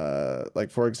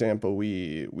 Like, for example,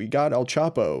 we got El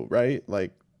Chapo, right?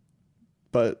 Like,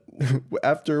 but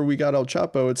after we got El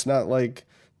Chapo, it's not like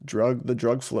the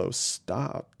drug flow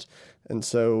stopped. And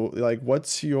so, like,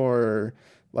 what's your,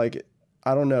 like,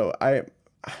 I don't know.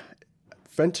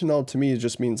 Fentanyl to me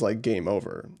just means like game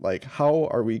over. Like, how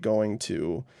are we going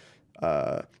to,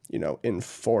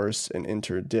 enforce and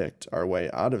interdict our way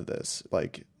out of this?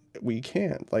 Like, we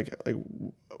can't. Like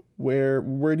where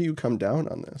do you come down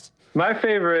on this? My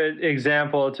favorite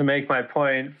example to make my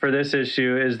point for this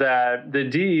issue is that the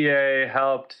DEA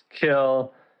helped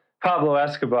kill Pablo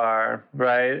Escobar,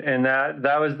 right? And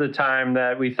that was the time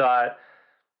that we thought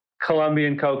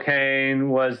Colombian cocaine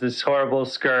was this horrible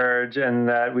scourge, and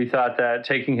that we thought that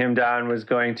taking him down was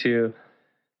going to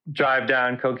drive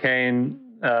down cocaine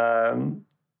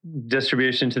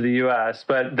distribution to the U.S.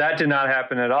 But that did not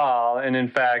happen at all. And in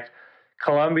fact,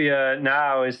 Colombia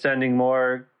now is sending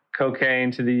more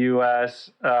cocaine to the U.S.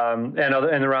 And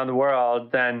around the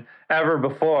world than ever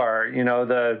before.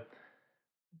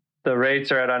 The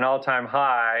rates are at an all-time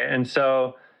high. And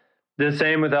so the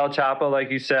same with El Chapo, like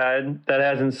you said, that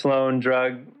hasn't slowed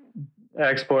drug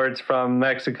exports from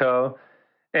Mexico.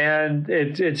 And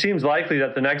it seems likely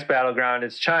that the next battleground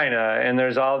is China. And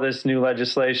there's all this new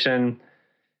legislation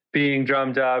being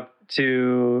drummed up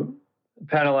to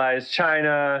penalize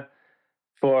China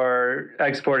for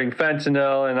exporting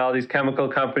fentanyl and all these chemical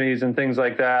companies and things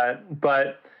like that.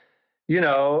 But,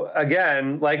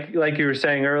 again, like you were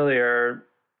saying earlier,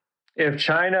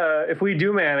 if we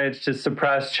do manage to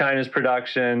suppress China's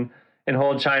production and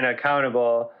hold China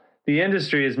accountable, the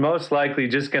industry is most likely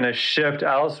just going to shift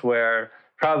elsewhere,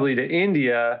 probably to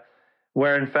India,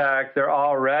 where in fact they're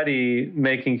already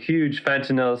making huge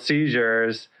fentanyl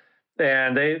seizures.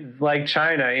 And like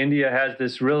China, India has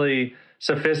this really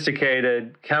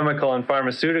sophisticated chemical and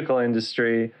pharmaceutical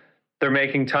industry. They're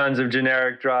making tons of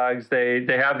generic drugs. They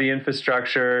have the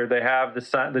infrastructure. They have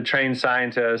the trained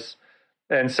scientists.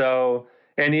 And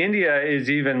India is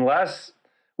even less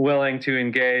willing to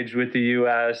engage with the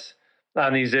U.S.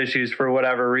 on these issues for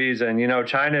whatever reason.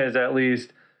 China is at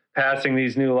least passing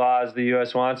these new laws the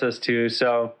U.S. wants us to.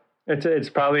 So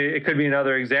it could be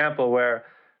another example where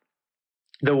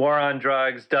the war on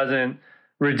drugs doesn't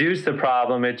reduce the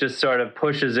problem. It just sort of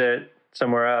pushes it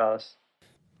somewhere else.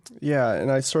 Yeah,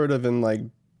 and I sort of am like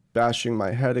bashing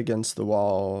my head against the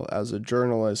wall as a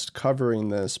journalist covering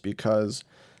this because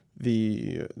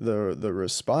the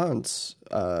response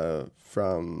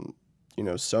from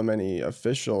so many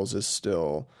officials is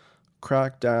still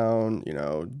crack down,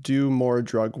 do more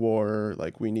drug war.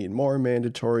 Like, we need more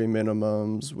mandatory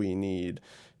minimums. We need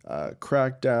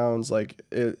crackdowns. Like,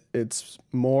 it's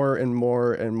more and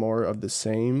more and more of the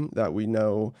same that we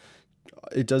know.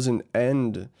 It doesn't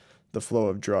end the flow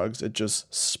of drugs. It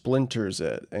just splinters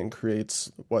it and creates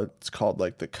what's called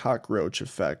like the cockroach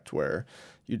effect, where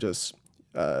you just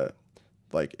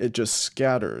it just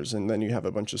scatters, and then you have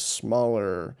a bunch of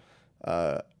smaller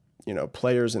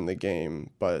players in the game,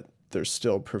 but they're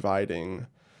still providing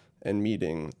and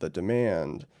meeting the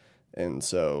demand. And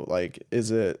so, like,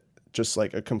 is it just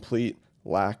like a complete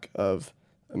lack of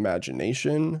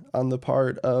imagination on the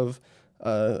part of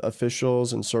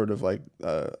officials and sort of like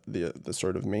the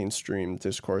sort of mainstream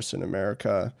discourse in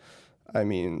America? I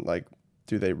mean, like,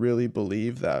 do they really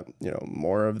believe that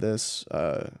more of this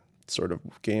sort of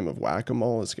game of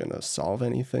whack-a-mole is going to solve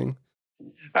anything?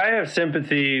 I have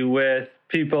sympathy with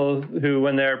people who,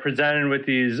 when they're presented with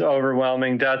these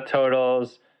overwhelming death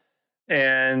totals,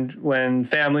 and when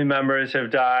family members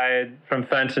have died from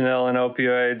fentanyl and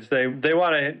opioids, they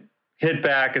want to hit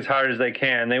back as hard as they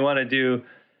can. They want to do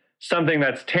something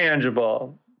that's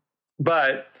tangible.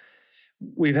 But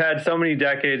we've had so many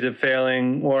decades of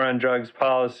failing war on drugs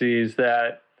policies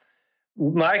that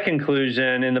my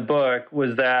conclusion in the book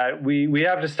was that we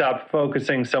have to stop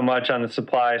focusing so much on the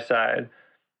supply side.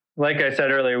 Like I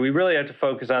said earlier, we really have to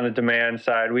focus on the demand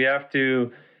side. We have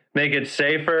to make it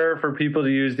safer for people to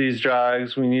use these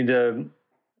drugs. We need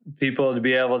people to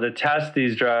be able to test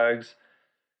these drugs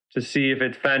to see if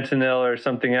it's fentanyl or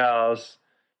something else.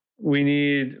 We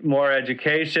need more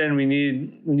education.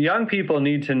 Young people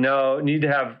need to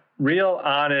have real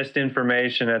honest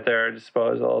information at their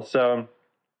disposal. So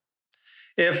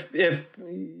if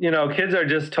kids are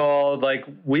just told, like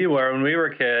we were when we were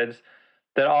kids,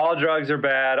 that all drugs are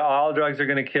bad, all drugs are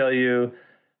going to kill you,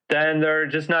 then they're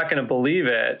just not going to believe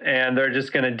it, and they're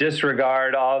just going to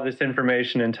disregard all this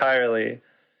information entirely.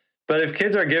 But if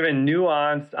kids are given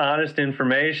nuanced, honest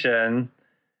information,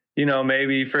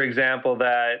 maybe, for example,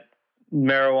 that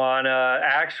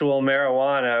actual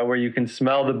marijuana, where you can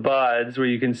smell the buds, where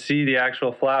you can see the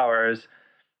actual flowers,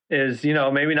 is,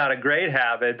 maybe not a great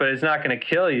habit, but it's not going to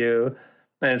kill you,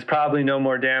 and it's probably no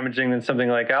more damaging than something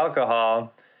like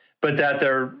alcohol. But at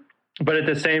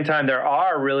the same time, there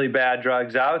are really bad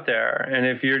drugs out there. And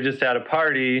if you're just at a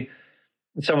party,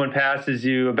 someone passes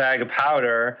you a bag of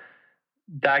powder,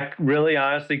 that really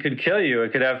honestly could kill you.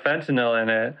 It could have fentanyl in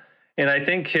it. And I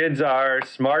think kids are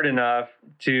smart enough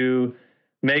to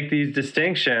make these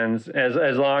distinctions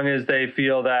as long as they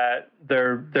feel that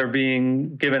they're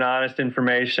being given honest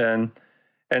information.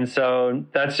 And so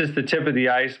that's just the tip of the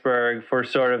iceberg for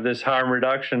sort of this harm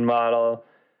reduction model,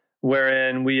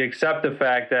 wherein we accept the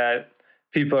fact that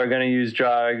people are going to use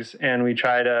drugs and we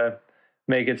try to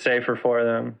make it safer for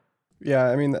them. Yeah,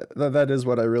 I mean, that is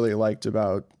what I really liked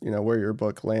about, where your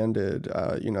book landed,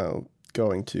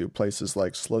 going to places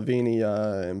like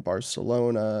Slovenia and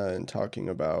Barcelona and talking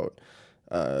about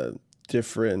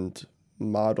different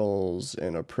models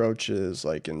and approaches,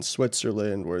 like in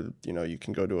Switzerland, where, you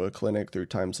can go to a clinic 3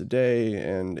 times a day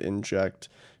and inject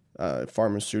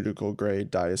pharmaceutical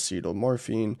grade diacetyl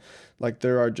morphine. Like,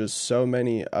 there are just so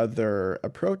many other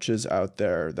approaches out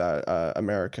there that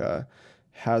America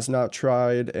has not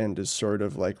tried and is sort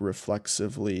of like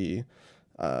reflexively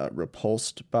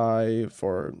repulsed by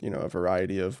for, a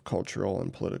variety of cultural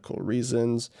and political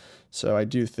reasons. So I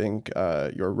do think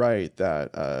you're right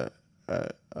that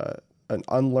an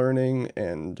unlearning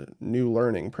and new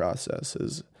learning process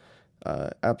is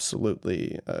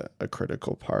absolutely a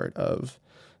critical part of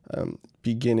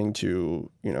beginning to,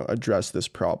 address this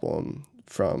problem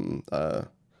from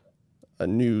a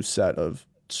new set of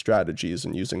strategies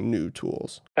and using new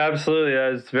tools. Absolutely.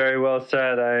 That's very well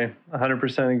said. I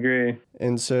 100% agree.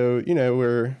 And so,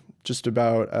 we're just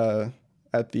about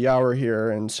at the hour here,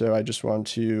 and so I just want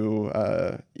to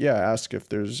ask if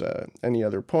there's any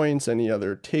other points, any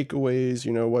other takeaways.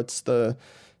 What's the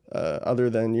other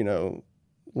than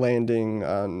landing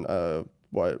on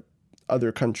what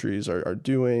other countries are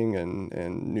doing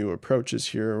and new approaches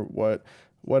here. What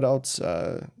else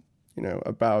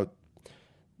about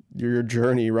your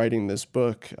journey writing this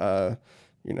book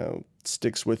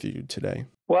sticks with you today?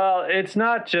 Well, it's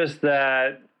not just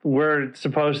that we're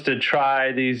supposed to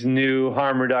try these new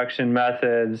harm reduction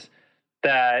methods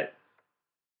that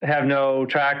have no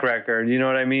track record. You know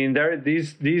what I mean?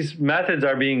 These methods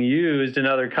are being used in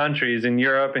other countries, in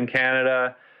Europe and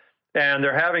Canada, and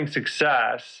they're having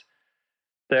success.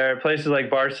 There are places like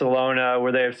Barcelona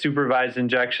where they have supervised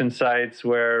injection sites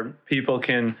where people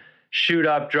can shoot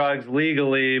up drugs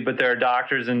legally, but there are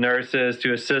doctors and nurses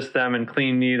to assist them and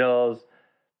clean needles,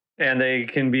 and they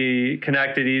can be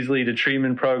connected easily to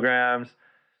treatment programs.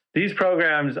 These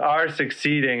programs are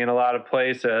succeeding in a lot of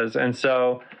places. And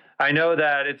so I know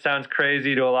that it sounds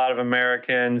crazy to a lot of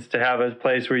Americans to have a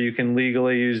place where you can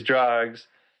legally use drugs.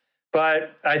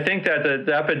 But I think that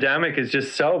the epidemic is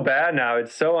just so bad now.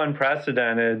 It's so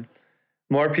unprecedented.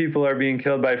 More people are being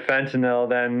killed by fentanyl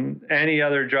than any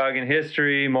other drug in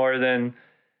history, more than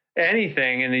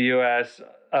anything in the U.S.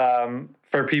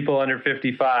 For people under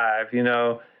 55.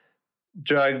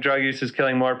 Drug use is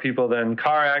killing more people than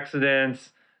car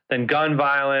accidents, than gun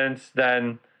violence,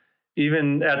 than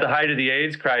even at the height of the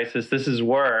AIDS crisis. This is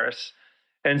worse.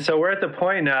 And so we're at the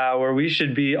point now where we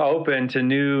should be open to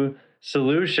new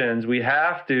solutions. We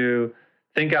have to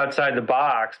think outside the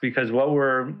box because what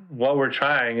we're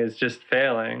trying is just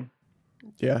failing.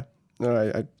 Yeah,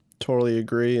 no, I totally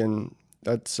agree. And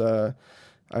that's, I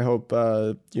hope,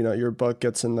 your book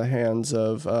gets in the hands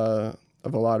of a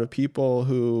lot of people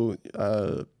who,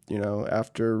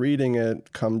 after reading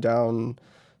it, come down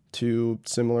to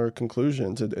similar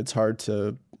conclusions. It's hard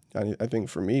to, I think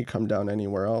for me, come down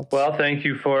anywhere else. Well, thank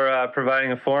you for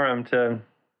providing a forum to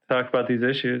talk about these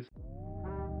issues.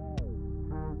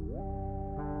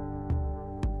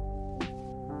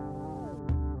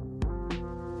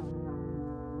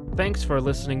 Thanks for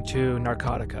listening to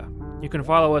Narcotica. You can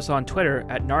follow us on Twitter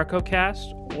at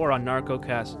NarcoCast or on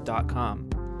narcocast.com.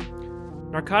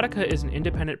 Narcotica is an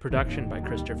independent production by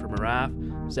Christopher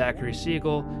Moraff, Zachary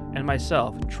Siegel, and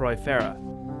myself, Troy Farah.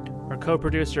 Our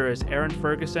co-producer is Aaron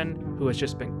Ferguson, who has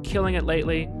just been killing it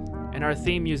lately, and our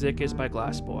theme music is by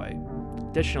Glassboy.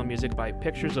 Additional music by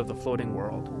Pictures of the Floating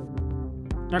World.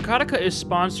 Narcotica is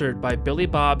sponsored by Billy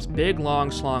Bob's Big Long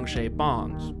Slong-Shaped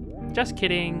Bongs. Just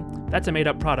kidding, that's a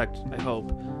made-up product, I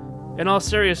hope. In all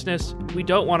seriousness, we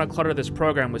don't want to clutter this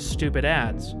program with stupid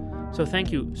ads, so thank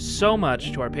you so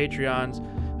much to our Patreons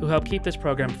who help keep this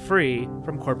program free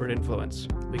from corporate influence.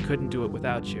 We couldn't do it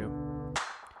without you.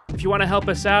 If you want to help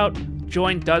us out,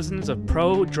 join dozens of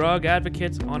pro-drug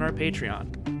advocates on our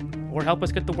Patreon, or help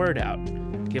us get the word out.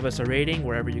 Give us a rating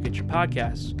wherever you get your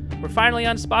podcasts. We're finally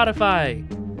on Spotify!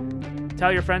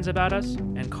 Tell your friends about us,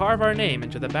 and carve our name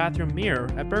into the bathroom mirror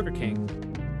at Burger King.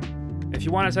 If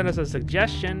you want to send us a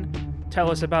suggestion,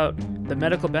 tell us about the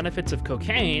medical benefits of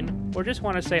cocaine, or just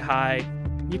want to say hi,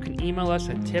 you can email us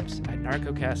at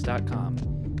tips@narcocast.com.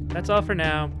 That's all for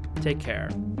now. Take care.